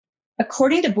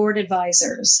According to board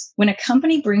advisors, when a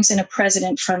company brings in a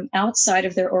president from outside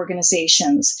of their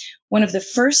organizations, one of the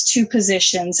first two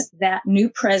positions that new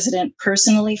president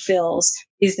personally fills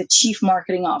is the chief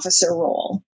marketing officer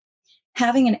role.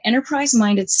 Having an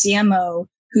enterprise-minded CMO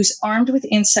who's armed with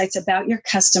insights about your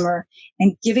customer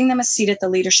and giving them a seat at the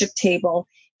leadership table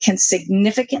can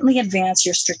significantly advance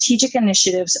your strategic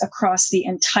initiatives across the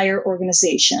entire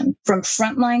organization, from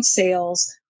frontline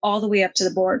sales all the way up to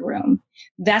the boardroom.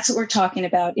 That's what we're talking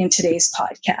about in today's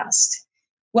podcast.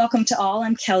 Welcome to all.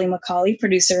 I'm Kelly McCauley,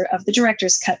 producer of the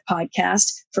Director's Cut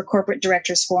podcast for Corporate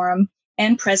Directors Forum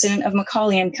and president of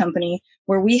McCauley & Company,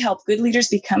 where we help good leaders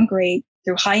become great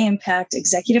through high-impact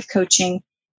executive coaching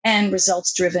and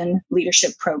results-driven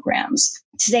leadership programs.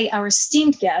 Today, our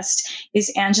esteemed guest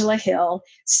is Angela Hill,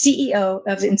 CEO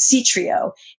of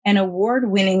Incitrio, an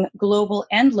award-winning global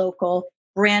and local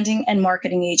branding and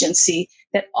marketing agency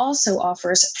that also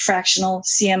offers fractional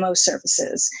CMO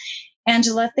services.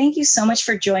 Angela, thank you so much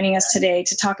for joining us today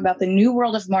to talk about the new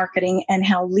world of marketing and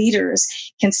how leaders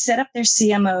can set up their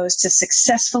CMOs to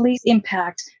successfully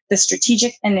impact the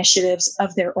strategic initiatives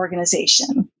of their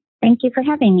organization. Thank you for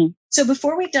having me. So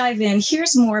before we dive in,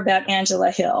 here's more about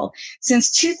Angela Hill.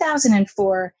 Since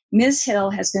 2004, Ms. Hill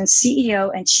has been CEO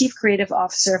and Chief Creative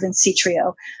Officer of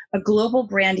Incitrio, a global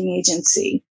branding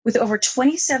agency. With over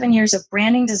 27 years of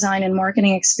branding, design, and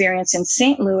marketing experience in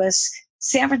St. Louis,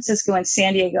 San Francisco, and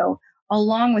San Diego,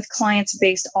 along with clients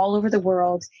based all over the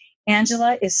world,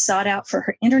 Angela is sought out for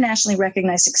her internationally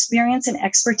recognized experience and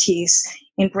expertise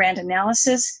in brand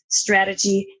analysis,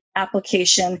 strategy,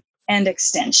 application, and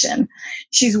extension.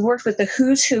 She's worked with the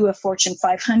who's who of Fortune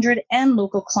 500 and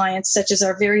local clients such as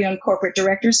our very own Corporate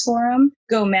Directors Forum,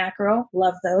 Go Macro,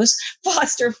 love those,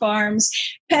 Foster Farms,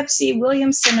 Pepsi,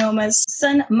 Williams-Sonoma,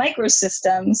 Sun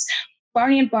Microsystems,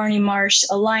 Barney & Barney Marsh,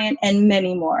 Alliant, and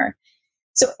many more.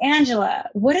 So Angela,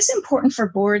 what is important for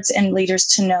boards and leaders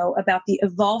to know about the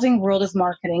evolving world of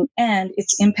marketing and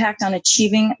its impact on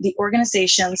achieving the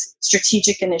organization's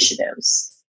strategic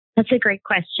initiatives? That's a great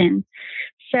question.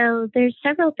 So there's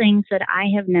several things that I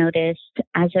have noticed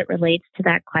as it relates to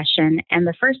that question. And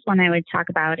the first one I would talk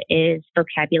about is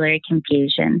vocabulary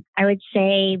confusion. I would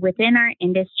say within our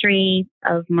industry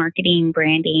of marketing,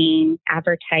 branding,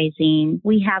 advertising,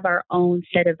 we have our own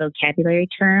set of vocabulary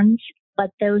terms.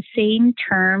 But those same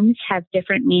terms have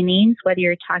different meanings, whether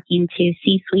you're talking to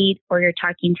C-suite or you're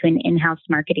talking to an in-house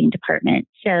marketing department.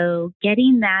 So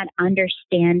getting that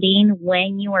understanding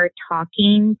when you are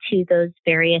talking to those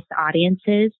various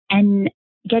audiences and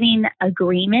getting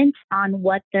agreement on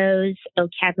what those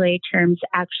vocabulary terms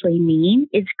actually mean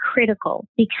is critical,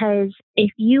 because if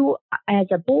you as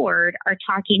a board are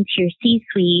talking to your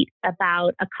C-suite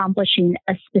about accomplishing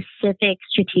a specific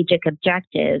strategic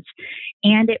objective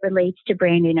and it relates to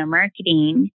branding or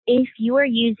marketing, if you are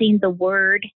using the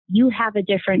word, you have a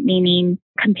different meaning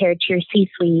compared to your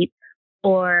C-suite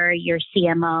or your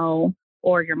CMO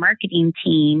or your marketing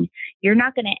team, you're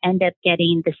not going to end up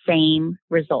getting the same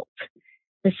result.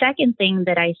 The second thing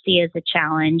that I see as a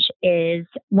challenge is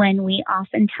when we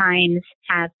oftentimes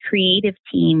have creative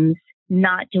teams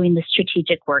not doing the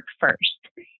strategic work first.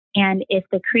 And if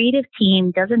the creative team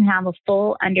doesn't have a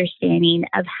full understanding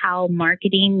of how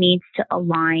marketing needs to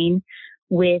align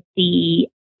with the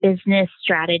business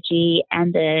strategy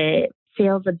and the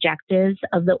sales objectives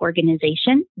of the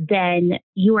organization, then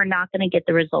you are not going to get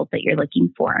the result that you're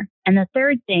looking for. And the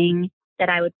third thing that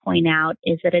I would point out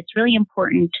is that it's really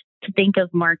important to think of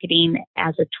marketing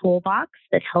as a toolbox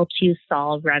that helps you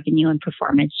solve revenue and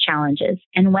performance challenges.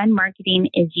 And when marketing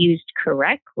is used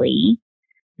correctly,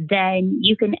 then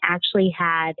you can actually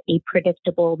have a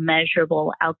predictable,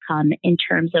 measurable outcome in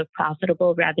terms of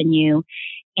profitable revenue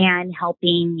and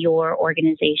helping your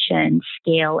organization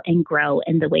scale and grow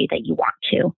in the way that you want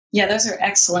to. Yeah, those are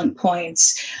excellent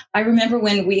points. I remember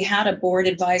when we had a board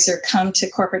advisor come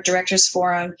to Corporate Directors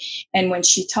Forum, and when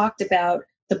she talked about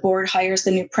the board hires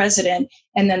the new president,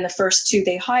 and then the first two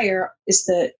they hire is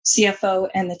the CFO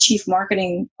and the chief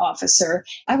marketing officer,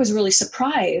 I was really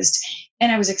surprised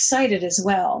and I was excited as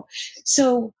well.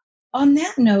 So on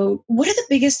that note, what are the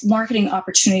biggest marketing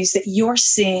opportunities that you're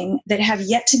seeing that have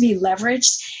yet to be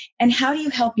leveraged, and how do you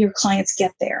help your clients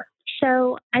get there?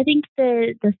 So I think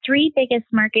the three biggest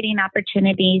marketing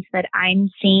opportunities that I'm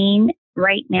seeing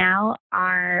right now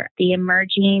are the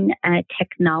emerging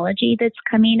technology that's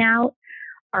coming out,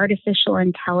 artificial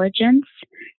intelligence,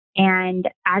 and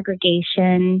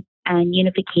aggregation and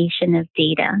unification of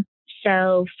data.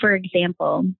 So, for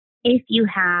example, if you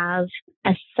have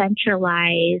a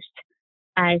centralized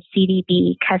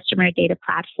CDP, customer data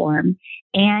platform,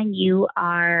 and you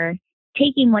are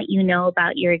taking what you know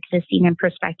about your existing and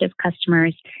prospective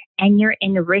customers, and you're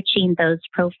enriching those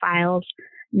profiles,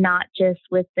 not just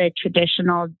with the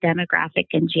traditional demographic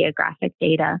and geographic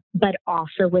data, but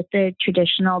also with the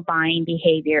traditional buying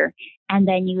behavior. And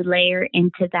then you layer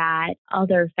into that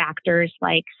other factors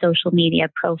like social media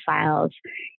profiles,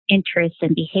 interests,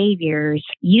 and behaviors.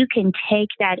 You can take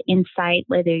that insight,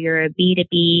 whether you're a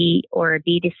B2B or a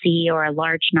B2C or a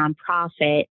large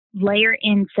nonprofit, layer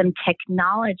in some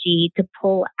technology to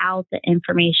pull out the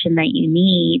information that you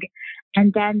need.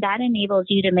 And then that enables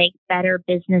you to make better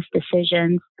business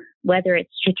decisions, whether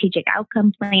it's strategic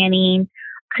outcome planning,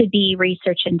 could be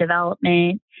research and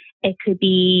development, it could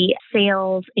be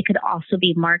sales, it could also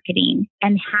be marketing.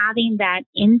 And having that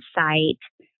insight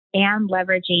and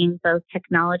leveraging both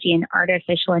technology and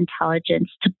artificial intelligence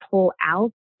to pull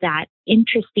out that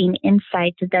interesting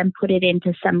insight to then put it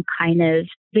into some kind of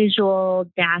visual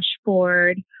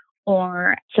dashboard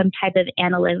or some type of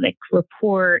analytic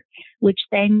report, which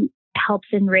then helps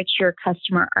enrich your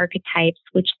customer archetypes,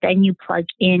 which then you plug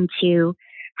into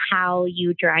how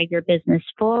you drive your business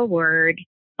forward.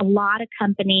 A lot of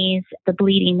companies, the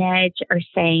bleeding edge, are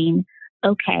saying,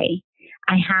 okay,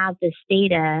 I have this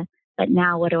data, but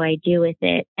now what do I do with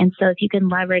it? And so if you can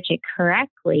leverage it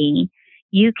correctly,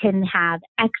 you can have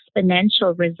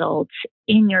exponential results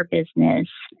in your business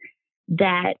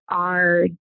that are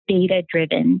data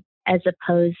driven as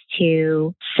opposed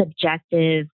to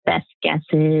subjective best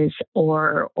guesses,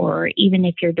 or even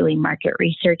if you're doing market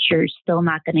research, you're still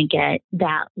not going to get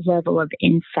that level of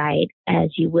insight as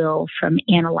you will from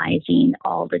analyzing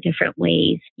all the different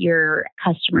ways your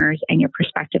customers and your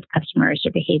prospective customers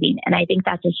are behaving. And I think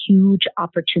that's a huge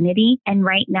opportunity. And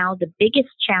right now, the biggest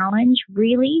challenge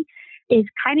really is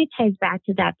kind of ties back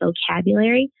to that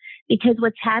vocabulary. Because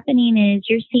what's happening is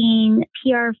you're seeing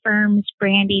PR firms,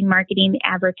 branding, marketing,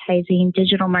 advertising,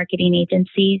 digital marketing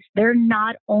agencies. They're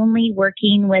not only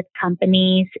working with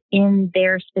companies in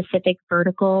their specific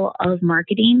vertical of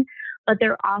marketing, but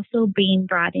they're also being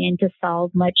brought in to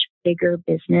solve much bigger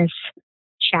business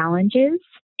challenges.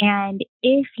 And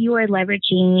if you are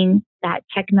leveraging that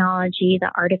technology,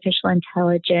 the artificial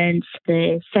intelligence,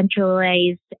 the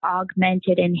centralized,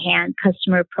 augmented, enhanced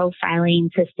customer profiling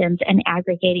systems, and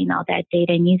aggregating all that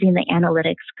data and using the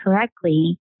analytics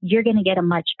correctly, you're going to get a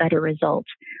much better result.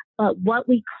 But what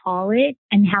we call it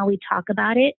and how we talk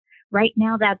about it, right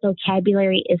now that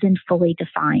vocabulary isn't fully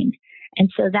defined.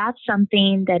 And so that's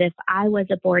something that if I was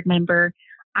a board member,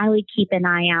 I would keep an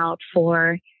eye out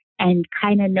for and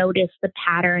kind of notice the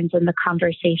patterns in the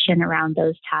conversation around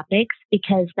those topics,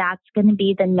 because that's going to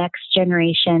be the next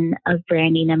generation of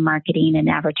branding and marketing and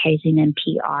advertising and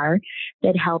PR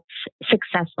that helps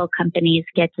successful companies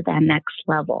get to that next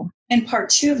level. And part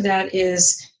two of that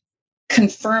is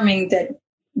confirming that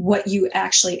what you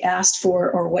actually asked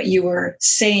for or what you were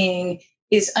saying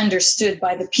is understood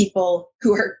by the people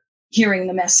who are hearing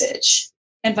the message,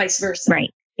 and vice versa. Right.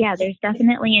 Yeah, there's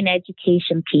definitely an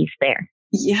education piece there.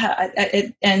 Yeah,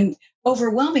 and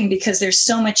overwhelming because there's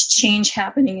so much change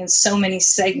happening in so many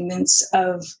segments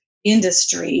of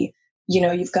industry. You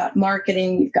know, you've got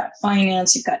marketing, you've got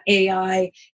finance, you've got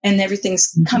AI, and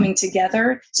everything's coming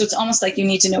together. So it's almost like you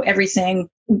need to know everything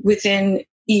within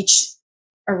each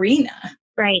arena.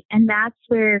 Right. And that's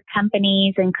where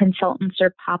companies and consultants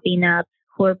are popping up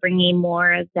who are bringing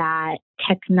more of that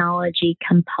technology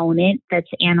component that's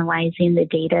analyzing the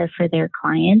data for their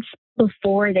clients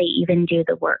before they even do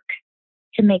the work,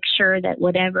 to make sure that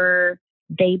whatever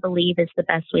they believe is the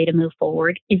best way to move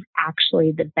forward is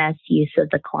actually the best use of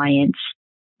the client's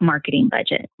marketing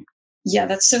budget. Yeah,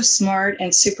 that's so smart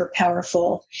and super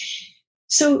powerful.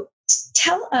 So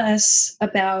tell us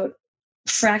about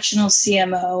fractional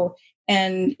CMO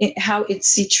and how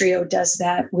Citrio does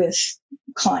that with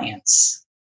clients.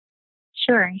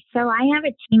 Sure. So I have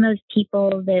a team of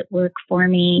people that work for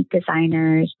me,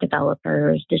 designers,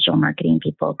 developers, digital marketing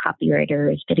people,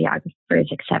 copywriters,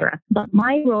 videographers, etc. But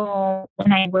my role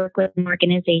when I work with an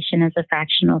organization as a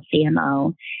fractional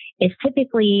CMO is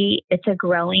typically it's a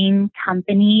growing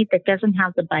company that doesn't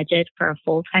have the budget for a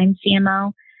full-time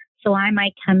CMO. So I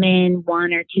might come in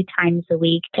 1 or 2 times a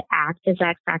week to act as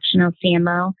that fractional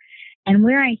CMO. And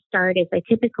where I start is I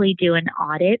typically do an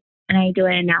audit. And I do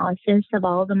an analysis of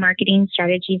all the marketing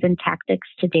strategies and tactics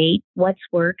to date, what's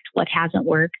worked, what hasn't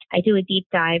worked. I do a deep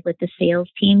dive with the sales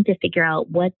team to figure out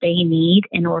what they need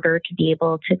in order to be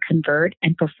able to convert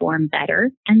and perform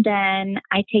better. And then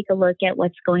I take a look at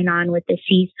what's going on with the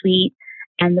C-suite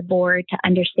and the board to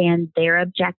understand their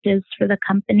objectives for the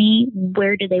company.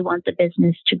 Where do they want the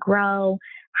business to grow?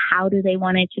 How do they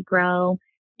want it to grow?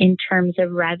 in terms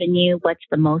of revenue, what's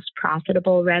the most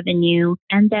profitable revenue.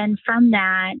 And then from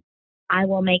that, I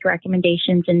will make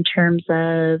recommendations in terms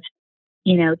of,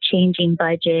 changing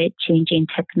budget, changing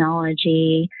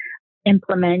technology,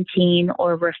 implementing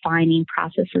or refining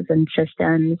processes and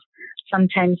systems,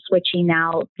 sometimes switching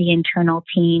out the internal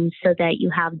team so that you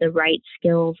have the right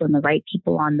skills and the right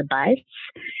people on the bus.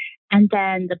 And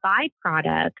then the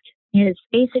byproduct is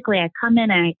basically I come in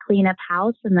and I clean up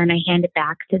house and then I hand it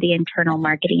back to the internal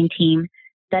marketing team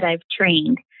that I've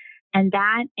trained. And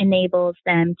that enables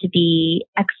them to be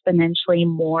exponentially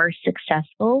more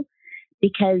successful,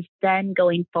 because then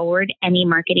going forward, any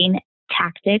marketing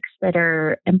tactics that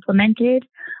are implemented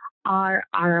are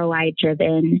ROI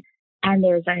driven. And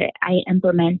I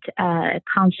implement a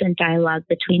constant dialogue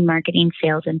between marketing,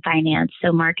 sales, and finance.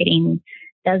 So marketing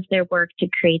does their work to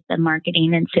create the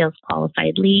marketing and sales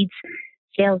qualified leads.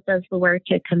 Sales does the work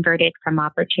to convert it from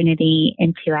opportunity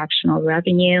into actionable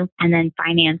revenue. And then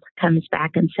finance comes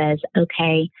back and says,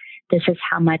 okay, this is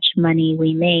how much money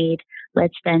we made.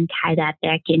 Let's then tie that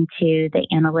back into the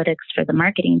analytics for the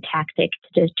marketing tactic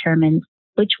to determine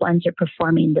which ones are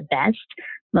performing the best,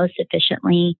 most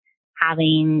efficiently,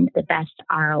 having the best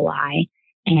ROI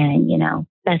and,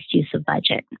 best use of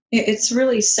budget. It's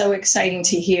really so exciting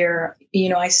to hear.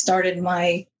 I started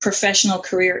my professional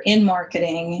career in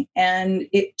marketing and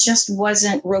it just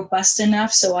wasn't robust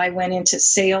enough. So I went into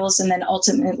sales and then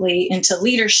ultimately into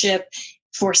leadership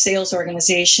for sales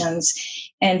organizations.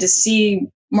 And to see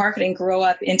marketing grow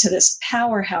up into this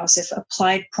powerhouse, if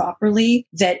applied properly,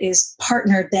 that is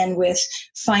partnered then with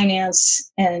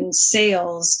finance and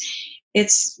sales,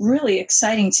 it's really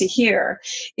exciting to hear.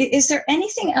 Is there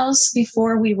anything else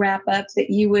before we wrap up that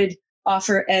you would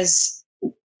offer as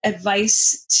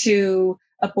advice to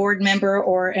a board member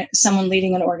or someone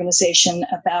leading an organization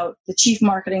about the chief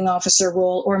marketing officer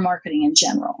role or marketing in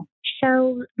general?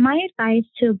 So my advice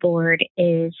to a board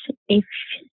is, if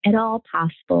at all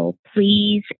possible,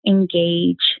 please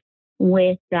engage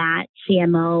with that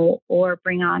CMO or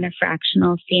bring on a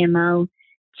fractional CMO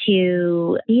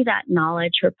to be that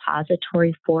knowledge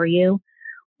repository for you.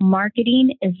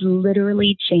 Marketing is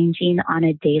literally changing on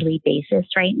a daily basis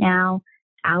right now.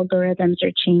 Algorithms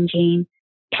are changing.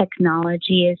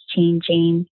 Technology is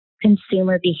changing.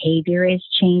 Consumer behavior is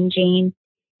changing.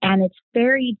 And it's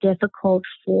very difficult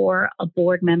for a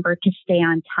board member to stay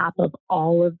on top of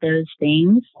all of those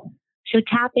things. So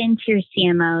tap into your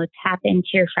CMO, tap into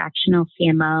your fractional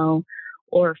CMO,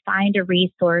 or find a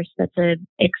resource that's an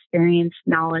experienced,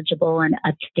 knowledgeable, and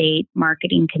up-to-date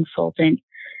marketing consultant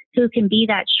who can be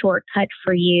that shortcut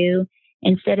for you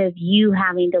instead of you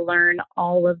having to learn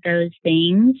all of those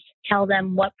things. Tell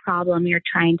them what problem you're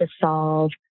trying to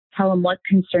solve. Tell them what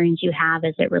concerns you have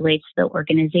as it relates to the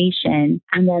organization,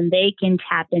 and then they can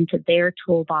tap into their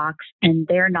toolbox and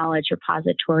their knowledge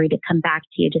repository to come back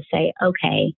to you to say,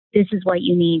 okay, this is what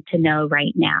you need to know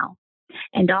right now.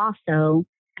 And also,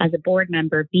 as a board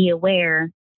member, be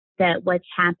aware that what's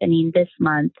happening this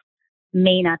month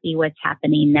may not be what's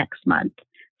happening next month.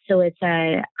 So it's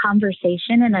a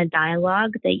conversation and a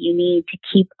dialogue that you need to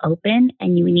keep open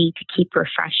and you need to keep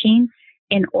refreshing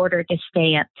in order to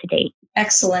stay up to date.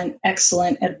 Excellent,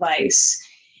 excellent advice.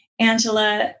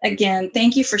 Angela, again,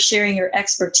 thank you for sharing your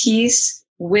expertise,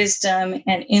 wisdom,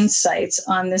 and insights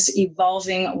on this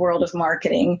evolving world of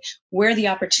marketing, where the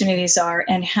opportunities are,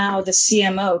 and how the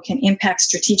CMO can impact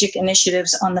strategic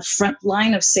initiatives on the front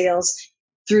line of sales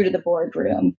through to the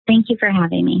boardroom. Thank you for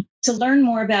having me. To learn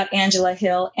more about Angela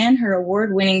Hill and her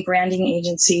award-winning branding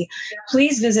agency,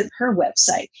 please visit her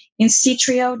website,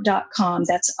 incitrio.com.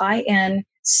 That's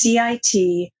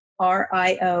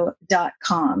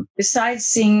INCITRIO.com. Besides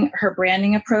seeing her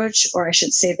branding approach, or I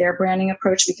should say their branding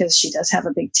approach, because she does have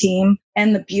a big team,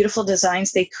 and the beautiful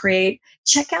designs they create,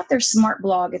 check out their smart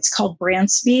blog. It's called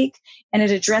Brand Speak, and it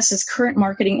addresses current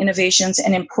marketing innovations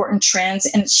and important trends,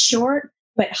 and it's short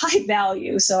but high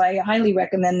value. So I highly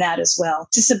recommend that as well.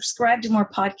 To subscribe to more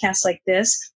podcasts like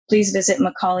this, please visit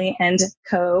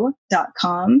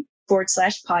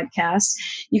macaulayandco.com/podcast.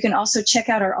 You can also check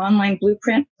out our online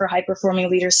blueprint for high-performing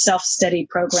leaders self-study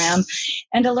program.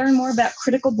 And to learn more about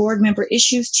critical board member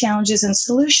issues, challenges, and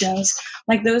solutions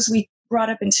like those we brought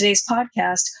up in today's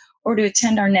podcast, or to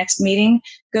attend our next meeting,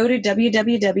 go to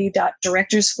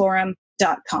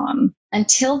www.directorsforum.com.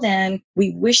 Until then,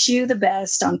 we wish you the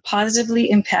best on positively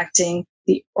impacting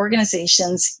the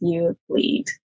organizations you lead.